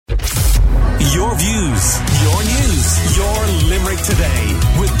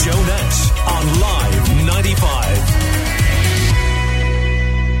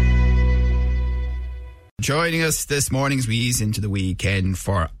Joining us this morning as we ease into the weekend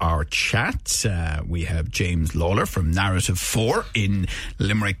for our chat, we have James Lawlor from Narrative 4 in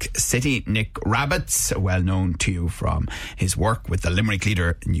Limerick City. Nick Rabbitts, well known to you from his work with the Limerick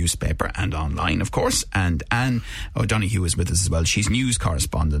Leader newspaper and online, of course. And Anne O'Donoghue is with us as well. She's news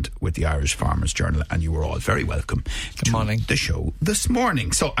correspondent with the Irish Farmers Journal, and you were all very welcome to the show this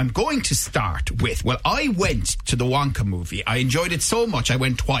morning. So I'm going to start with, well, I went to the Wonka movie. I enjoyed it so much I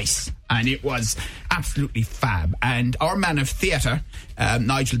went twice. And it was absolutely fab. And our man of theatre,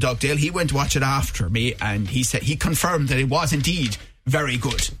 Nigel Dugdale, he went to watch it after me, and he confirmed that it was indeed very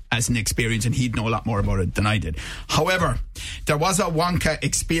good as an experience, and he'd know a lot more about it than I did. However, there was a Wonka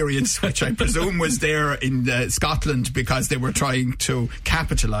experience, which I presume was there in Scotland because they were trying to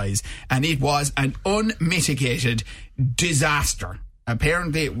capitalise, and it was an unmitigated disaster.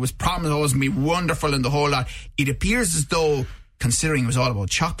 Apparently it was promised always to be wonderful and the whole lot. It appears as though, considering it was all about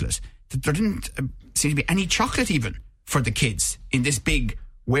chocolate, that there didn't seem to be any chocolate even for the kids in this big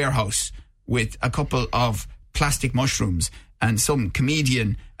warehouse with a couple of plastic mushrooms and some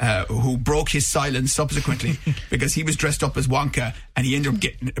comedian who broke his silence subsequently because he was dressed up as Wonka, and he ended up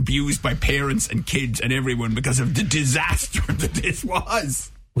getting abused by parents and kids and everyone because of the disaster that this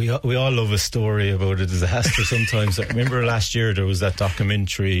was. We all love a story about a disaster sometimes. I remember last year there was that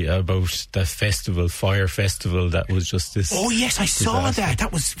documentary about the festival, Fire Festival, that was just this... Oh yes, I saw that.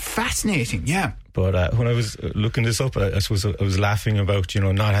 That was fascinating, yeah. But when I was looking this up, I suppose I was laughing about,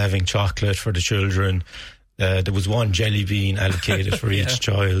 not having chocolate for the children. There was one jelly bean allocated for each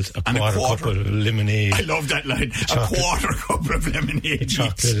child, a quarter cup of lemonade. I love that line. A quarter cup of lemonade. A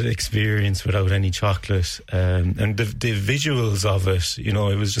chocolate experience without any chocolate. And the visuals of it,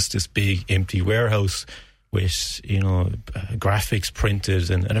 it was just this big empty warehouse with, graphics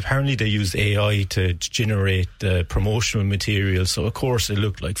printed. And apparently they used AI to generate the promotional material. So, of course, it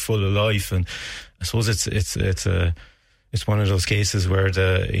looked like full of life. And I suppose it's one of those cases where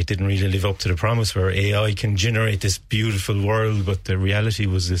it didn't really live up to the promise, where AI can generate this beautiful world, but the reality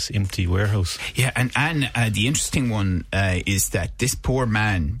was this empty warehouse. Yeah, and the interesting one is that this poor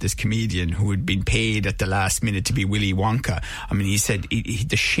man, this comedian who had been paid at the last minute to be Willy Wonka, I mean, he said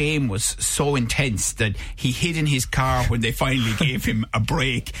the shame was so intense that he hid in his car when they finally gave him a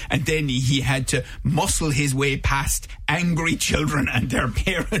break, and then he had to muscle his way past angry children and their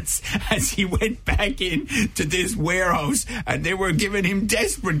parents as he went back in to this warehouse, and they were giving him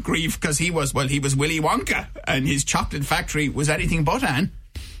desperate grief because he was Willy Wonka and his chocolate factory was anything but, Anne.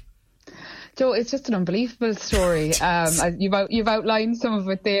 Joe, it's just an unbelievable story. You've outlined some of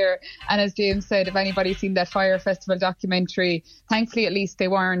it there, and as James said, if anybody's seen that Fire Festival documentary, thankfully at least they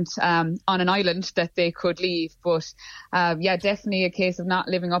weren't on an island that they could leave, but definitely a case of not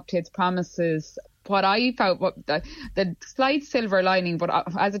living up to its promises. What I felt, the slight silver lining, but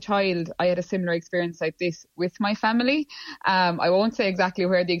as a child I had a similar experience like this with my family. I won't say exactly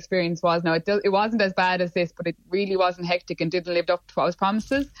where the experience was now. It wasn't as bad as this, but it really wasn't hectic and didn't live up to what was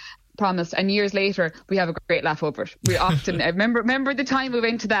promised, and years later we have a great laugh over it. We often remember the time we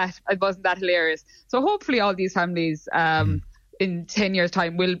went to that. It wasn't that hilarious. So hopefully all these families in 10 years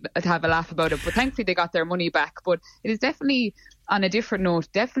time will have a laugh about it, but thankfully they got their money back. But it is definitely, on a different note,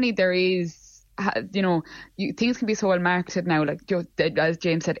 definitely there is, things can be so well marketed now, like as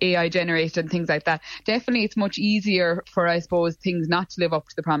James said, AI generated and things like that. Definitely it's much easier for, I suppose, things not to live up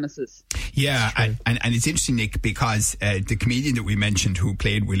to the promises. Yeah, and it's interesting, Nick, because the comedian that we mentioned who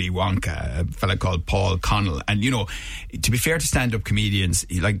played Willy Wonka, a fella called Paul Connell, and to be fair to stand-up comedians,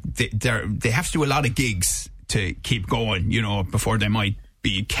 like they have to do a lot of gigs to keep going, before they might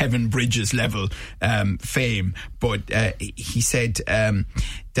be Kevin Bridges level fame. But he said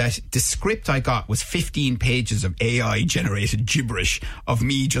that the script I got was 15 pages of AI generated gibberish of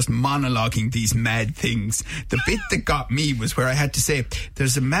me just monologuing these mad things. The bit that got me was where I had to say,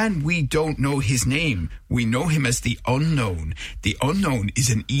 there's a man, we don't know his name. We know him as the Unknown. The Unknown is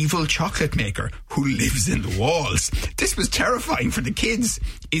an evil chocolate maker who lives in the walls. This was terrifying for the kids.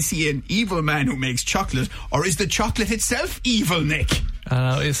 Is he an evil man who makes chocolate, or is the chocolate itself evil, Nick?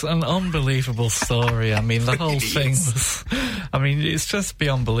 It's an unbelievable story. I mean, the whole thing was, it's just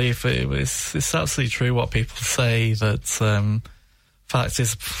beyond belief. It's absolutely true what people say, that fact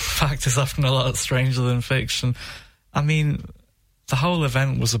is often a lot stranger than fiction. I mean, the whole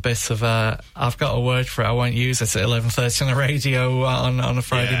event was a bit of I've got a word for it, I won't use it at 11:30 on the radio on a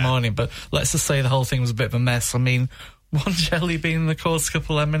Friday morning, but let's just say the whole thing was a bit of a mess. I mean, one jelly bean and a quarter cup of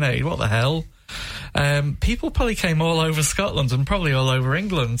lemonade, what the hell? people probably came all over Scotland and probably all over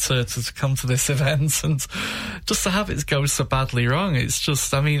England to come to this event, and just to have it go so badly wrong, it's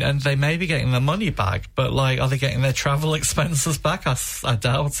just, I mean, and they may be getting their money back, but like, are they getting their travel expenses back? I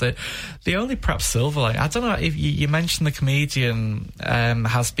doubt it. The only perhaps silver lining, I don't know if you mentioned the comedian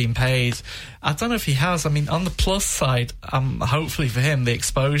has been paid. I don't know if he has. I mean, on the plus side, hopefully for him, the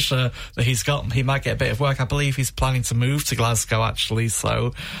exposure that he's got, he might get a bit of work. I believe he's planning to move to Glasgow, actually,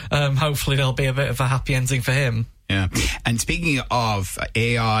 so hopefully there'll be a bit of a happy ending for him. Yeah. And speaking of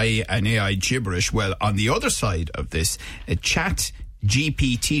AI and AI gibberish, well, on the other side of this, a chat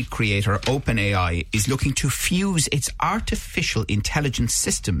GPT creator OpenAI is looking to fuse its artificial intelligence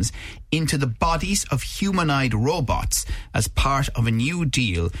systems into the bodies of humanoid robots as part of a new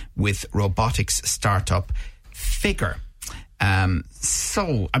deal with robotics startup Figure.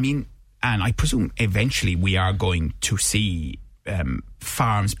 So, I mean, and I presume eventually we are going to see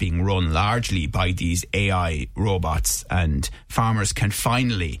farms being run largely by these AI robots, and farmers can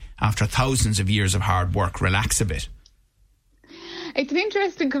finally, after thousands of years of hard work, relax a bit. It's an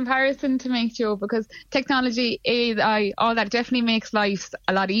interesting comparison to make, Joe, because technology, AI, all that definitely makes life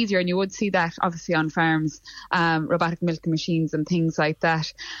a lot easier, and you would see that obviously on farms, robotic milking machines and things like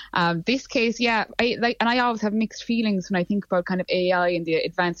that. This case, yeah, I always have mixed feelings when I think about kind of AI and the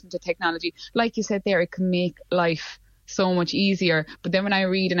advancement of technology. Like you said there, it can make life so much easier, but then when I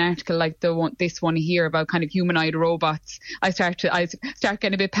read an article like this one here about kind of humanoid robots, I start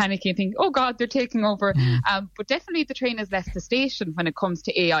getting a bit panicky and think, oh God, they're taking over. But definitely the train has left the station when it comes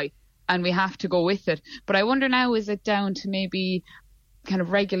to AI, and we have to go with it. But I wonder now, is it down to maybe kind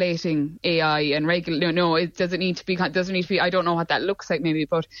of regulating AI and it doesn't need to be, I don't know what that looks like maybe,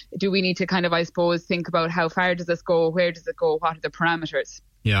 but do we need to kind of, I suppose, think about how far does this go, where does it go, what are the parameters?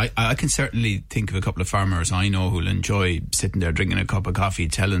 Yeah, I can certainly think of a couple of farmers I know who'll enjoy sitting there drinking a cup of coffee,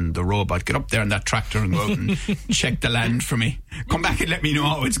 telling the robot, get up there in that tractor and go out and check the land for me. Come back and let me know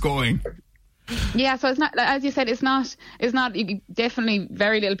how it's going. Yeah, so it's not, as you said, it's not definitely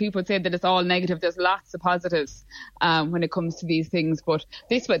very little people would say that it's all negative. There's lots of positives when it comes to these things. But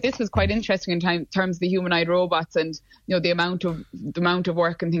this was quite interesting in terms of the humanoid robots and, you know, the amount of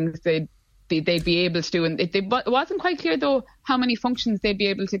work and things they'd be able to do, and it wasn't quite clear though how many functions they'd be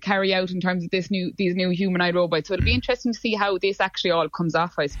able to carry out in terms of these new humanoid robots. So it'll be interesting to see how this actually all comes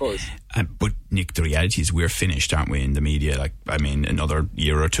off, I suppose. But Nick, the reality is we're finished, aren't we, in the media? Like, I mean, another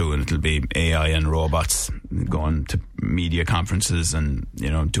year or two and it'll be AI and robots going to media conferences and, you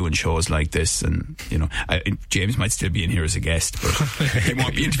know, doing shows like this, and, you know, James might still be in here as a guest, but he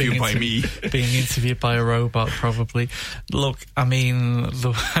won't be interviewed by me. Being interviewed by a robot, probably. Look, I mean,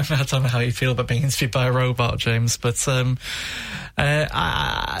 I don't know how you feel about being interviewed by a robot, James, but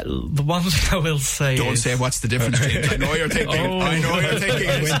the one thing I will say Don't say what's the difference, James. I know you're thinking it. I know you're thinking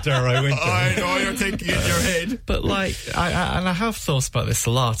it. I know you're thinking it in your head. But like, I have thought about this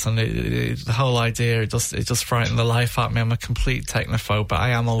a lot, and the whole idea, it just frightened the life out of me. I'm a complete technophobe, but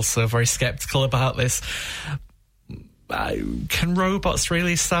I am also very sceptical about this. Can robots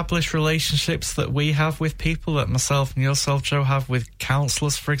really establish relationships that we have with people, that myself and yourself, Joe, have with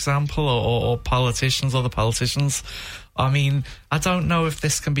counsellors, for example, or politicians, other politicians? I mean, I don't know if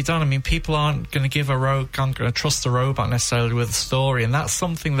this can be done. I mean, people aren't going to trust a robot necessarily with a story, and that's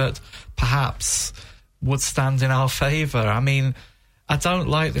something that perhaps would stand in our favour. I mean, I don't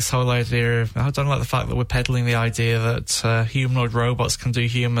like this whole idea I don't like the fact that we're peddling the idea that humanoid robots can do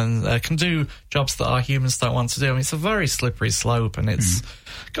jobs that our humans don't want to do. I mean, it's a very slippery slope, and it's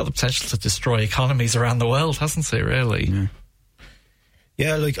got the potential to destroy economies around the world, hasn't it, really?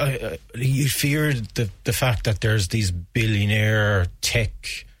 Yeah, like you fear the fact that there's these billionaire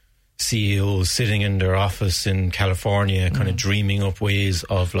tech CEOs sitting in their office in California kind of dreaming up ways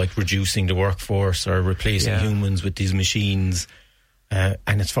of like reducing the workforce or replacing humans with these machines.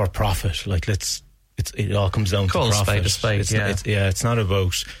 And it's for profit. Like, it all comes down to profit. It's not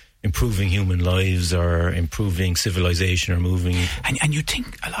about improving human lives or improving civilization or moving. And you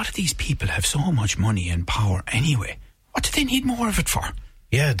think a lot of these people have so much money and power anyway. What do they need more of it for?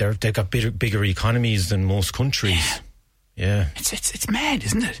 Yeah, they've got bigger economies than most countries. Yeah. It's mad,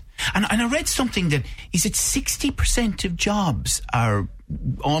 isn't it? And I read something that is it 60% of jobs are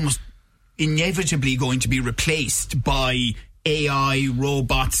almost inevitably going to be replaced by AI,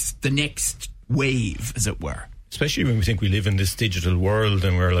 robots, the next wave, as it were. Especially when we think we live in this digital world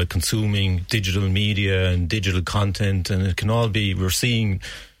and we're like consuming digital media and digital content, and it can all be, we're seeing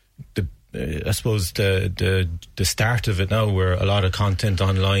the start of it now, where a lot of content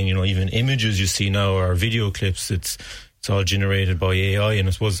online, you know, even images you see now or video clips, it's all generated by AI, and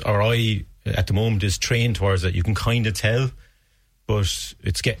I suppose our eye at the moment is trained towards it. You can kind of tell, but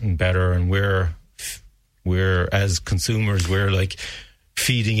it's getting better, and we're we're as consumers, we're like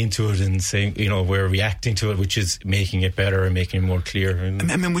feeding into it and saying, we're reacting to it, which is making it better and making it more clear.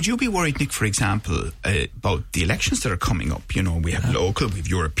 I mean, would you be worried, Nick, for example, about the elections that are coming up? We have local, we have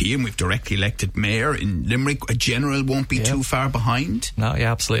European, we have directly elected mayor in Limerick. A general won't be too far behind. No,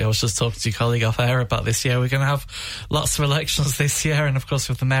 yeah, absolutely. I was just talking to your colleague off air about this year. We're going to have lots of elections this year, and of course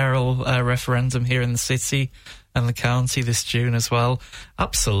with the mayoral referendum here in the city and the county this June as well.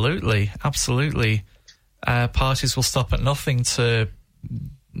 Absolutely. Parties will stop at nothing to,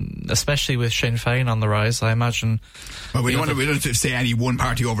 especially with Sinn Féin on the rise, I imagine. Well, we don't want to say any one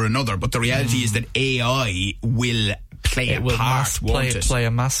party over another, but the reality is that AI will play a part, won't it? Play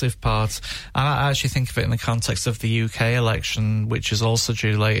a massive part. And I actually think of it in the context of the UK election, which is also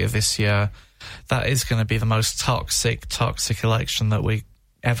due later this year. That is going to be the most toxic election that we're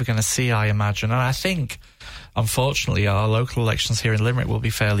ever going to see, I imagine. And I think, unfortunately, our local elections here in Limerick will be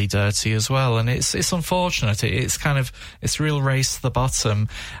fairly dirty as well, and it's unfortunate. It's real race to the bottom,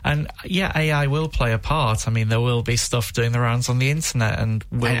 and AI will play a part. I mean, there will be stuff doing the rounds on the internet, and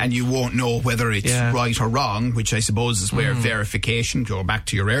you won't know whether it's right or wrong, which I suppose is where verification, go back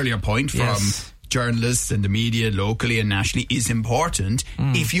to your earlier point, from journalists and the media locally and nationally, is important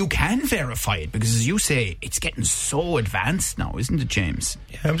if you can verify it, because as you say, it's getting so advanced now, isn't it, James?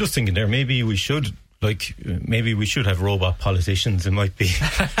 Yeah, I'm just thinking there, maybe we should have robot politicians. It might be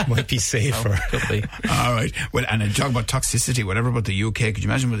safer. Could be. All right. Well, and talk about toxicity, whatever about the UK. Could you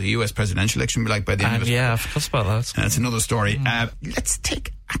imagine what the US presidential election would be like by the end of it? Yeah, of course about that. That's another story. Let's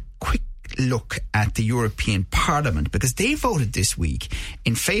take a quick look at the European Parliament, because they voted this week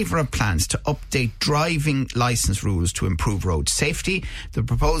in favour of plans to update driving licence rules to improve road safety. The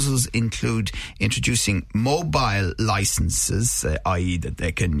proposals include introducing mobile licences, i.e. that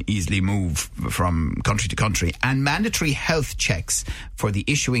they can easily move from country to country, and mandatory health checks for the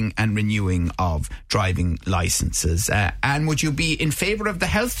issuing and renewing of driving licences. And would you be in favour of the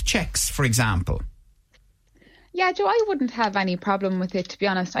health checks, for example? Yeah, Joe, I wouldn't have any problem with it, to be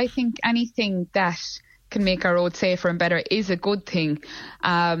honest. I think anything that can make our roads safer and better is a good thing.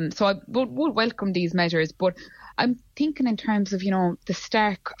 So I would welcome these measures, but I'm thinking in terms of, the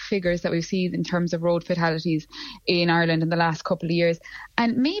stark figures that we've seen in terms of road fatalities in Ireland in the last couple of years.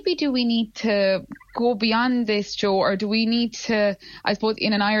 And maybe do we need to go beyond this, Joe, or do we need to, I suppose,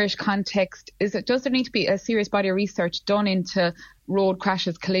 in an Irish context, does there need to be a serious body of research done into road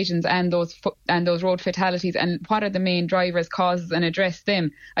crashes, collisions and those road fatalities, and what are the main drivers, causes, and address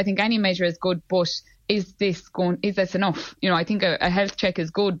them? I think any measure is good, but is this enough? I think a health check is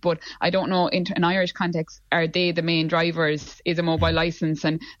good, but I don't know in an Irish context, are they the main drivers? Is a mobile licence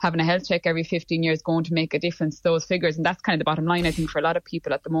and having a health check every 15 years going to make a difference to those figures? And that's kind of the bottom line, I think, for a lot of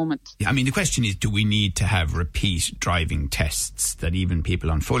people at the moment. Yeah, I mean, the question is, do we need to have repeat driving tests, that even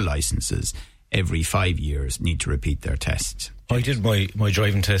people on full licences every 5 years need to repeat their tests? I did my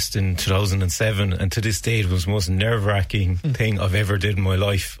driving test in 2007, and to this day it was the most nerve-wracking thing I've ever did in my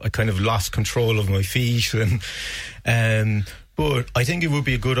life. I kind of lost control of my feet, but I think it would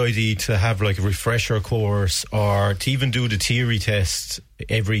be a good idea to have like a refresher course, or to even do the theory test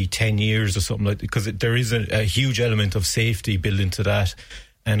every 10 years or something like that, because there is a huge element of safety built into that.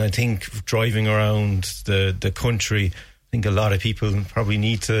 And I think driving around the country, I think a lot of people probably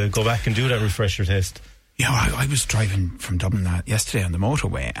need to go back and do that refresher test. I was driving from Dublin yesterday on the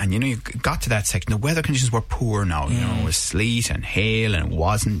motorway, and you got to that section. The weather conditions were poor now. It was sleet and hail, and it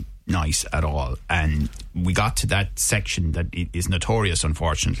wasn't nice at all. And we got to that section that is notorious,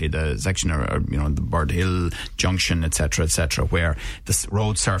 unfortunately, the section the Bird Hill Junction, etc., where the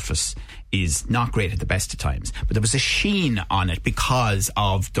road surface is not great at the best of times. But there was a sheen on it because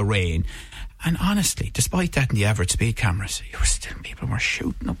of the rain. And honestly, despite that in the average speed cameras, people were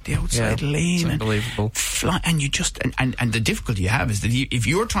shooting up the outside lane. It's unbelievable. And you just, and the difficulty you have is that if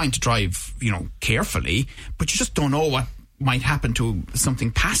you're trying to drive, carefully, but you just don't know what might happen to something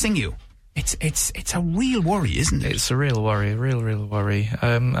passing you. It's a real worry, isn't it? It's a real worry, real worry.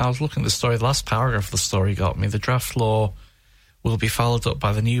 I was looking at the story, the last paragraph of the story got me. The draft law will be followed up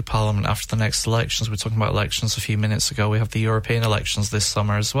by the new Parliament after the next elections. We were talking about elections a few minutes ago. We have the European elections this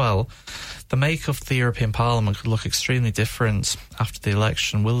summer as well. The make of the European Parliament could look extremely different after the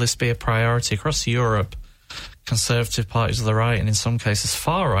election. Will this be a priority across Europe? Conservative parties of the right, and in some cases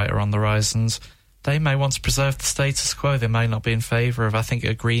far right, are on the rise, and they may want to preserve the status quo. They may not be in favour of, I think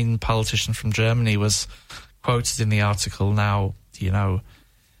a Green politician from Germany was quoted in the article. Now,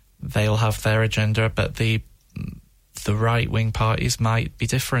 they'll have their agenda, but the right-wing parties might be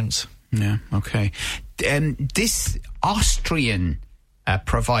different. Yeah, okay. This Austrian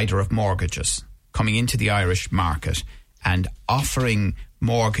provider of mortgages coming into the Irish market and offering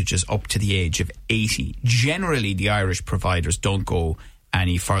mortgages up to the age of 80. Generally, the Irish providers don't go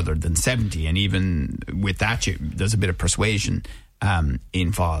any further than 70, and even with that, there's a bit of persuasion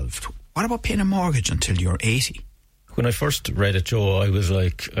involved. What about paying a mortgage until you're 80? When I first read it, Joe, I was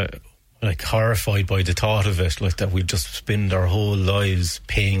like horrified by the thought of it, like that we'd just spend our whole lives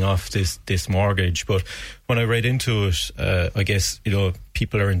paying off this mortgage. But when I read into it, I guess,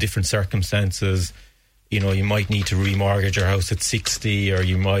 people are in different circumstances. You might need to remortgage your house at 60, or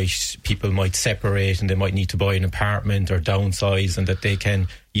people might separate and they might need to buy an apartment or downsize, and that they can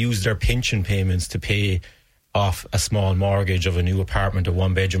use their pension payments to pay off a small mortgage of a new apartment, a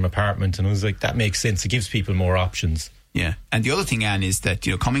one-bedroom apartment. And I was like, that makes sense. It gives people more options. Yeah. And the other thing, Anne, is that,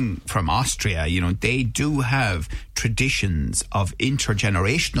 coming from Austria, they do have traditions of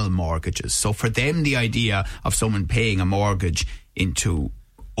intergenerational mortgages. So for them, the idea of someone paying a mortgage into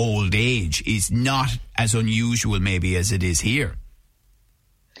old age is not as unusual maybe as it is here.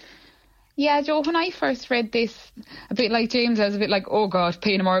 Yeah, Joe, when I first read this, a bit like James, I was a bit like, oh God,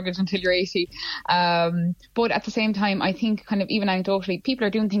 paying a mortgage until you're 80. But at the same time, I think kind of even anecdotally, people are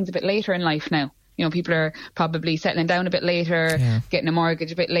doing things a bit later in life now. People are probably settling down a bit later, getting a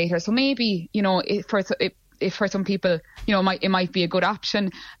mortgage a bit later. So maybe, if for some people, it might be a good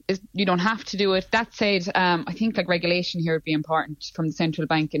option. You don't have to do it. That said, I think regulation here would be important from the central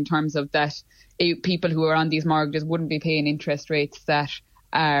bank in terms of that people who are on these mortgages wouldn't be paying interest rates that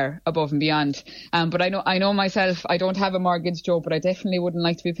are above and beyond. But I know myself, I don't have a mortgage, Joe, but I definitely wouldn't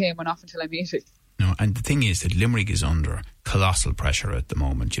like to be paying one off until I'm 80. No, and the thing is that Limerick is under colossal pressure at the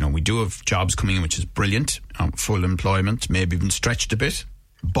moment. We do have jobs coming in, which is brilliant, full employment, maybe even stretched a bit,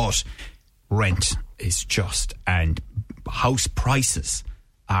 but rent is and house prices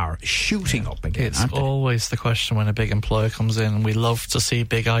are shooting up again. It's always the question when a big employer comes in. We love to see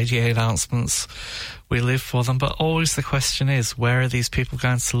big IDA announcements. We live for them, but always the question is, where are these people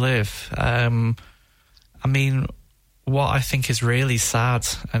going to live? What I think is really sad,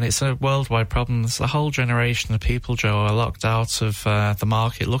 and it's a worldwide problem, is the whole generation of people, Joe, are locked out of the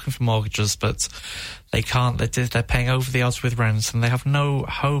market looking for mortgages, but they can't. They're paying over the odds with rent, and they have no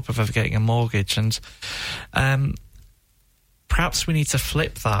hope of ever getting a mortgage. And perhaps we need to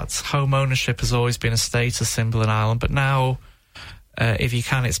flip that. Home ownership has always been a status symbol in Ireland, but now, if you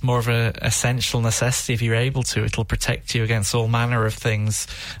can, it's more of an essential necessity. If you're able to, it'll protect you against all manner of things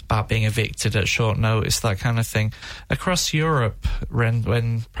about being evicted at short notice, that kind of thing. Across Europe,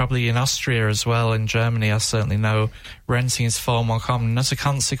 when probably in Austria as well, in Germany, I certainly know, renting is far more common. And as a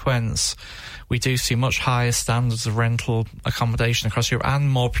consequence, we do see much higher standards of rental accommodation across Europe and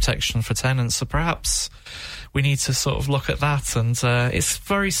more protection for tenants. So perhaps we need to sort of look at that. And it's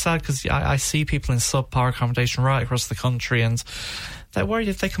very sad because I see people in subpar accommodation right across the country, and they're worried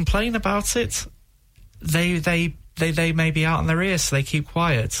if they complain about it, they may be out on their ears, so they keep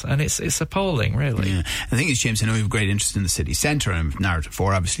quiet, and it's appalling, really. Yeah. The thing is, James, I know you have great interest in the city centre, and Narrative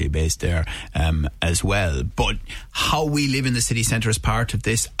 4 obviously based there as well, but how we live in the city centre is part of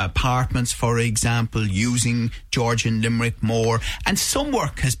this. Apartments, for example, using Georgian Limerick more, and some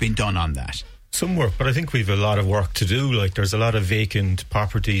work has been done on that. Some work, but I think we've a lot of work to do. There's a lot of vacant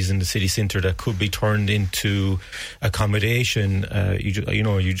properties in the city centre that could be turned into accommodation.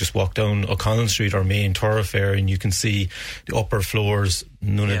 You just walk down O'Connell Street or main thoroughfare, and you can see the upper floors.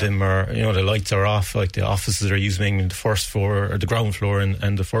 None of them are, the lights are off. The offices are using the first floor or the ground floor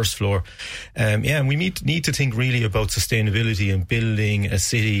and the first floor. And we need to think really about sustainability and building a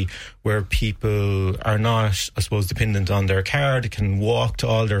city where people are not, I suppose, dependent on their car. They can walk to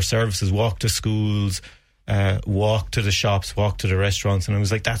all their services, walk to schools, walk to the shops, walk to the restaurants. And I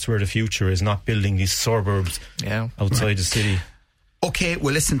was like, that's where the future is, not building these suburbs outside the city. Okay,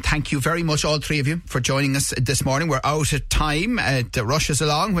 well listen, thank you very much, all three of you, for joining us this morning. We're out of time. It rushes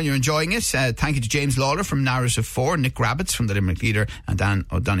along when you're enjoying it. Thank you to James Lawlor from Narrative 4, Nick Rabbits from the Limerick Leader, and Dan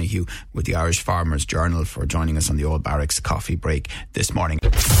O'Donoghue with the Irish Farmers Journal for joining us on the Old Barracks coffee break this morning.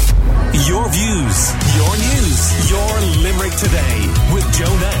 Your views, your news, your Limerick Today with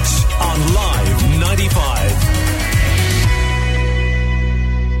Joe Nash on Live.